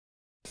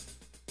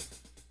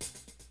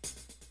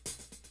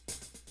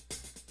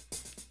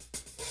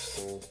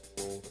Here's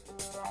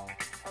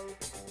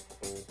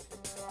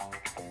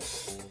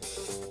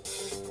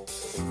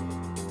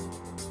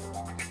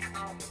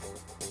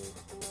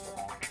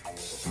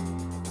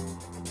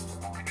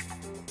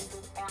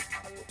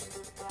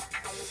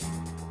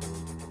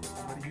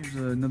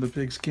another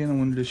pig skin I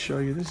wanted to show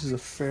you. This is a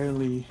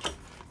fairly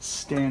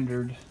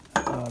standard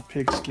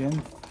pig skin,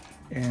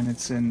 and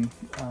it's in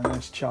a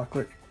nice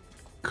chocolate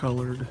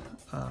colored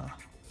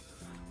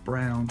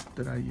brown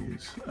that I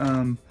use.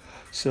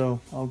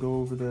 So I'll go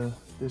over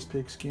this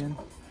pig skin,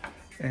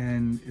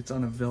 and it's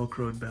on a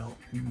VELCRO'D belt,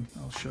 and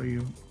I'll show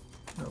you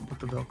what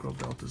the VELCRO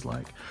belt is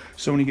like.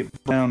 So when you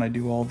get brown, I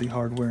do all the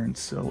hardware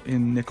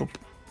in nickel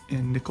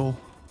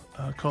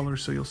color,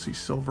 so you'll see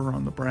silver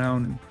on the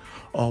brown and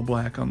all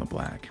black on the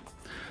black.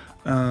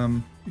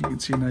 You can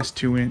see a nice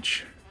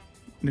 2-inch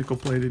nickel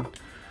plated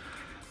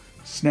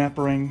snap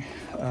ring.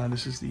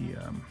 This is the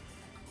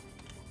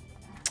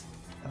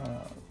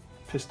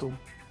pistol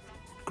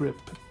grip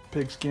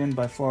pigskin,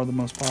 by far the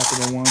most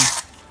popular one.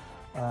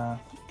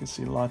 You can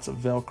see lots of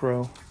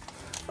Velcro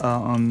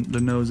on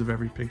the nose of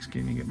every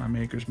pigskin. You get my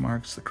maker's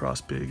marks, the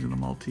cross pigs and the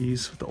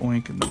Maltese with the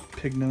oink and the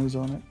pig nose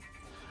on it.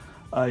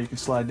 You can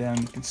slide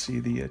down, you can see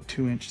the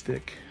 2-inch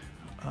thick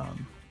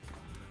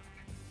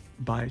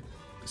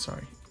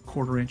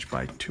quarter-inch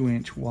by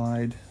 2-inch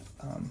wide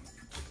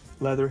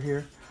leather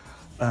here.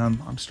 I'm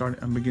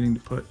beginning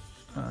to put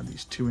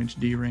these 2-inch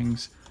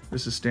D-rings.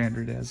 This is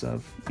standard as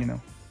of,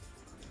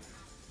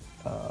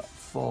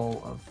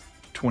 fall of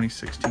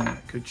 2016.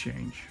 It could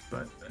change,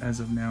 but as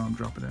of now I'm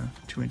dropping a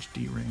 2-inch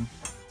D-ring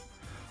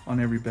on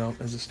every belt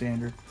as a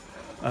standard.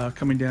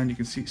 Coming down, you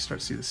can start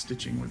to see the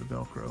stitching where the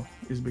Velcro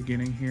is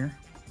beginning here.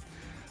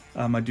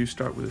 I do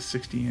start with a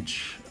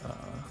 60-inch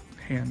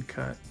hand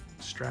cut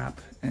strap,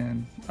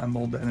 and I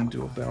mold that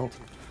into a belt.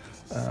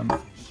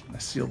 I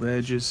seal the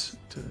edges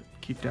to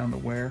keep down the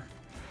wear,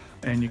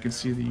 and you can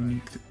see the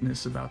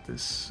uniqueness about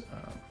this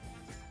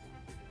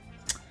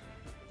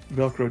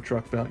Velcro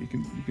truck belt. You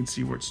can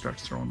see where it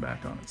starts throwing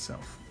back on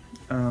itself.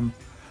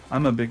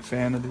 I'm a big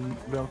fan of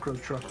the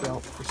Velcro truck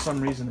belt. For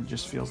some reason, it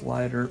just feels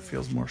lighter, it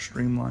feels more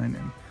streamlined,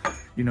 and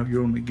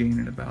you're only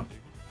gaining about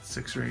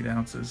 6 or 8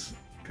 ounces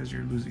because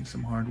you're losing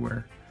some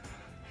hardware.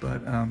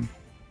 But I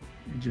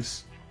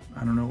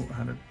don't know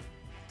how to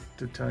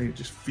tell you, it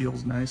just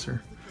feels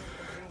nicer.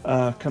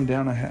 Come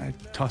down, I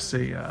toss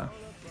a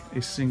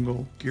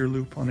single gear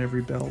loop on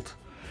every belt.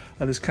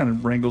 This kind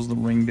of wrangles the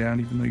ring down,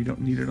 even though you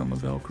don't need it on the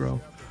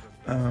Velcro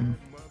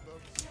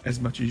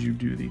as much as you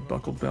do the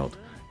buckled belt.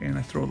 And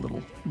I throw a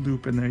little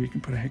loop in there. You can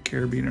put a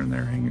carabiner in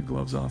there, hang your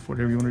gloves off,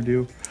 whatever you want to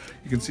do.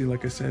 You can see,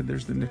 like I said,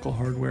 there's the nickel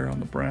hardware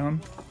on the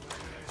brown.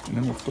 And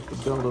then we'll flip the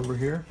belt over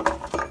here.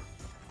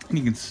 And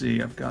you can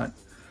see I've got,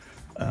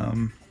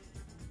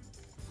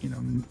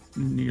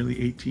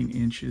 nearly 18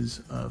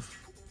 inches of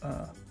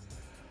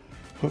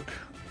hook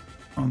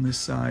on this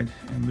side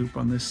and loop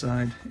on this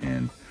side.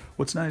 And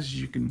what's nice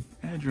is you can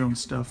add your own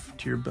stuff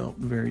to your belt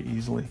very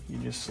easily. You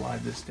just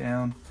slide this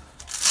down,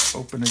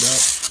 open it up,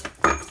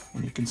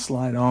 and you can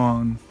slide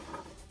on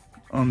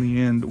the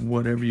end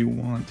whatever you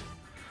want,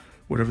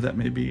 whatever that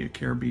may be, a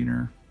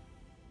carabiner,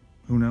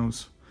 who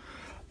knows.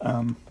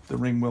 The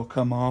ring will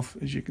come off,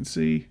 as you can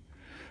see.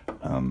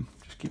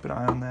 Just keep an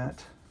eye on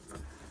that,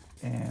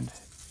 and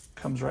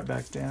comes right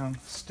back down,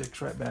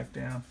 sticks right back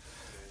down.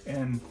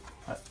 And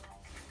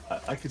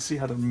I could see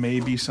how there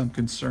may be some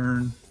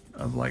concern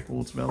of like,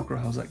 well, it's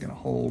Velcro, how's that going to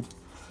hold?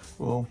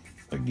 Well,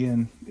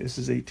 again, this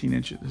is 18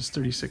 inches, this is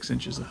 36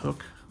 inches of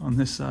hook on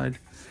this side,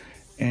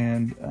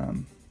 and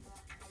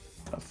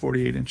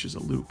 48 inches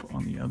of loop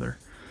on the other.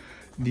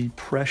 The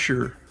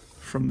pressure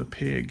from the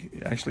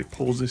pig actually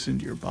pulls this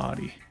into your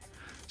body,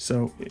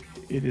 so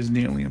it is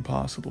nearly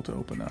impossible to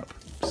open up.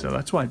 So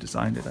that's why I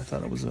designed it. I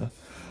thought it was a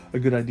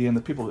good idea, and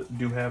the people that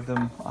do have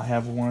them, I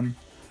have one.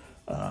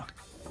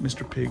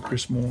 Mr. Pig,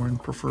 Chris Moran,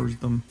 prefers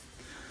them.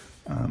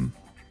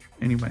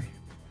 Anyway,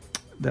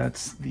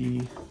 that's the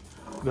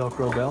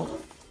Velcro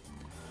belt,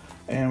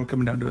 and we're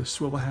coming down to a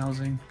swivel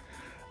housing.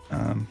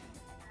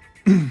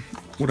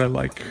 What I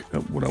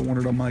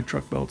wanted on my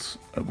truck belts,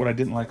 what I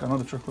didn't like on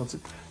other truck belts,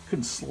 it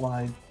couldn't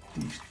slide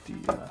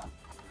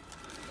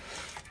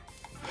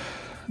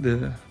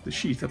the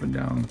sheath up and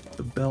down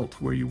the belt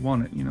where you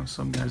want it.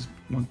 Some guys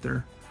want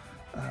their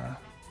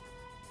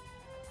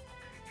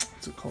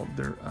what's it called,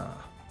 their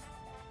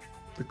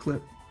the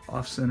clip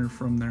off center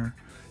from their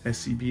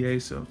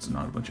SCBA, so it's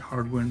not a bunch of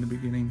hardware in the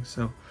beginning.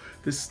 So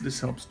this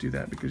helps do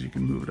that because you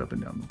can move it up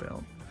and down the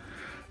belt.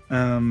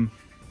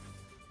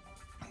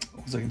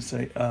 What was I going to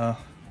say?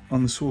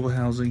 On the swivel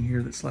housing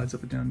here that slides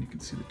up and down, you can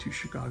see the 2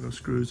 Chicago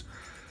screws.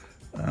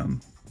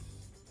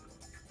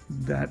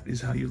 That is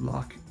how you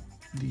lock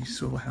the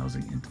swivel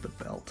housing into the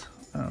belt.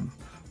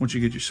 Once you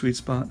get your sweet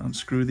spot,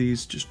 unscrew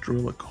these, just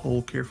drill a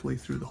hole carefully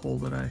through the hole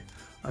that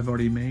I've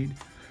already made.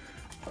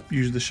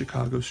 Use the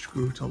Chicago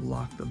screw to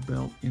lock the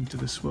belt into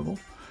the swivel.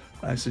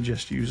 I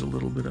suggest you use a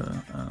little bit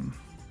of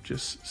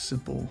just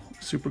simple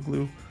super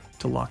glue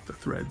to lock the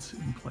threads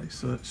in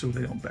place so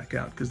they don't back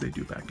out, because they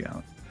do back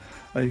out.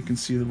 You can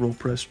see the roll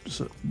press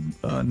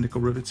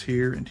nickel rivets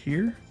here and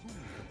here.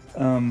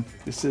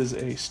 This is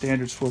a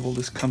standard swivel.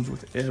 This comes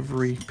with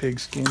every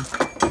pigskin,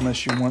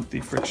 unless you want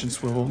the friction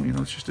swivel. You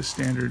know, it's just a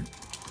standard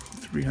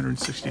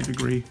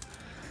 360-degree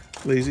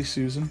Lazy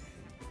Susan.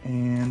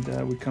 And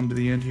we come to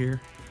the end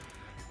here,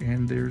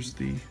 and there's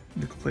the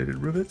nickel-plated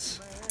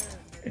rivets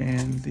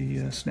and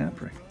the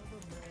snap ring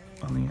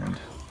on the end.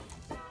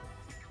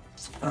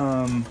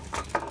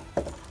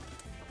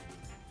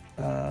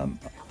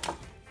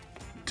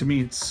 To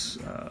me, it's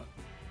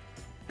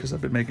because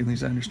I've been making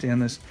these, I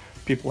understand this.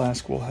 People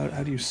ask, well,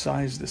 how do you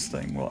size this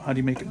thing? Well, how do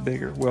you make it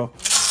bigger? Well,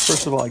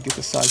 first of all, I get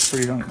the size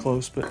pretty darn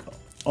close, but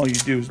all you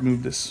do is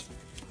move this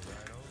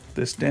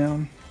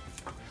down,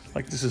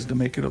 like this is to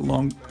make it a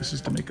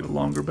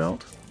longer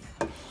belt,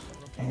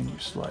 and you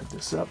slide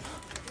this up,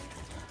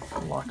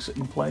 it locks it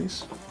in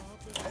place,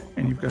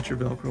 and you've got your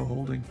Velcro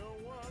holding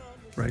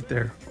right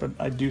there. But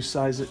I do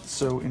size it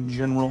so in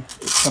general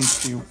it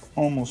comes to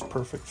almost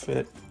perfect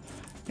fit,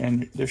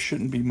 and there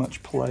shouldn't be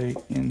much play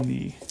in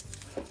the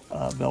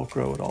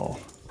Velcro at all.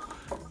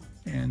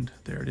 And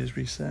there it is,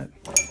 reset.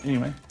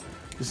 Anyway,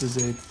 this is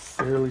a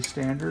fairly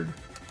standard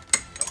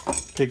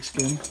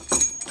pigskin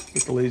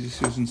with the Lazy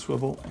Susan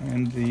swivel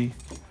and the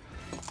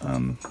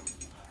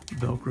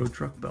VELCRO'D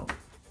truck belt.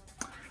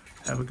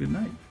 Have a good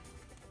night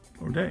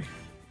or day.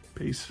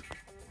 Peace.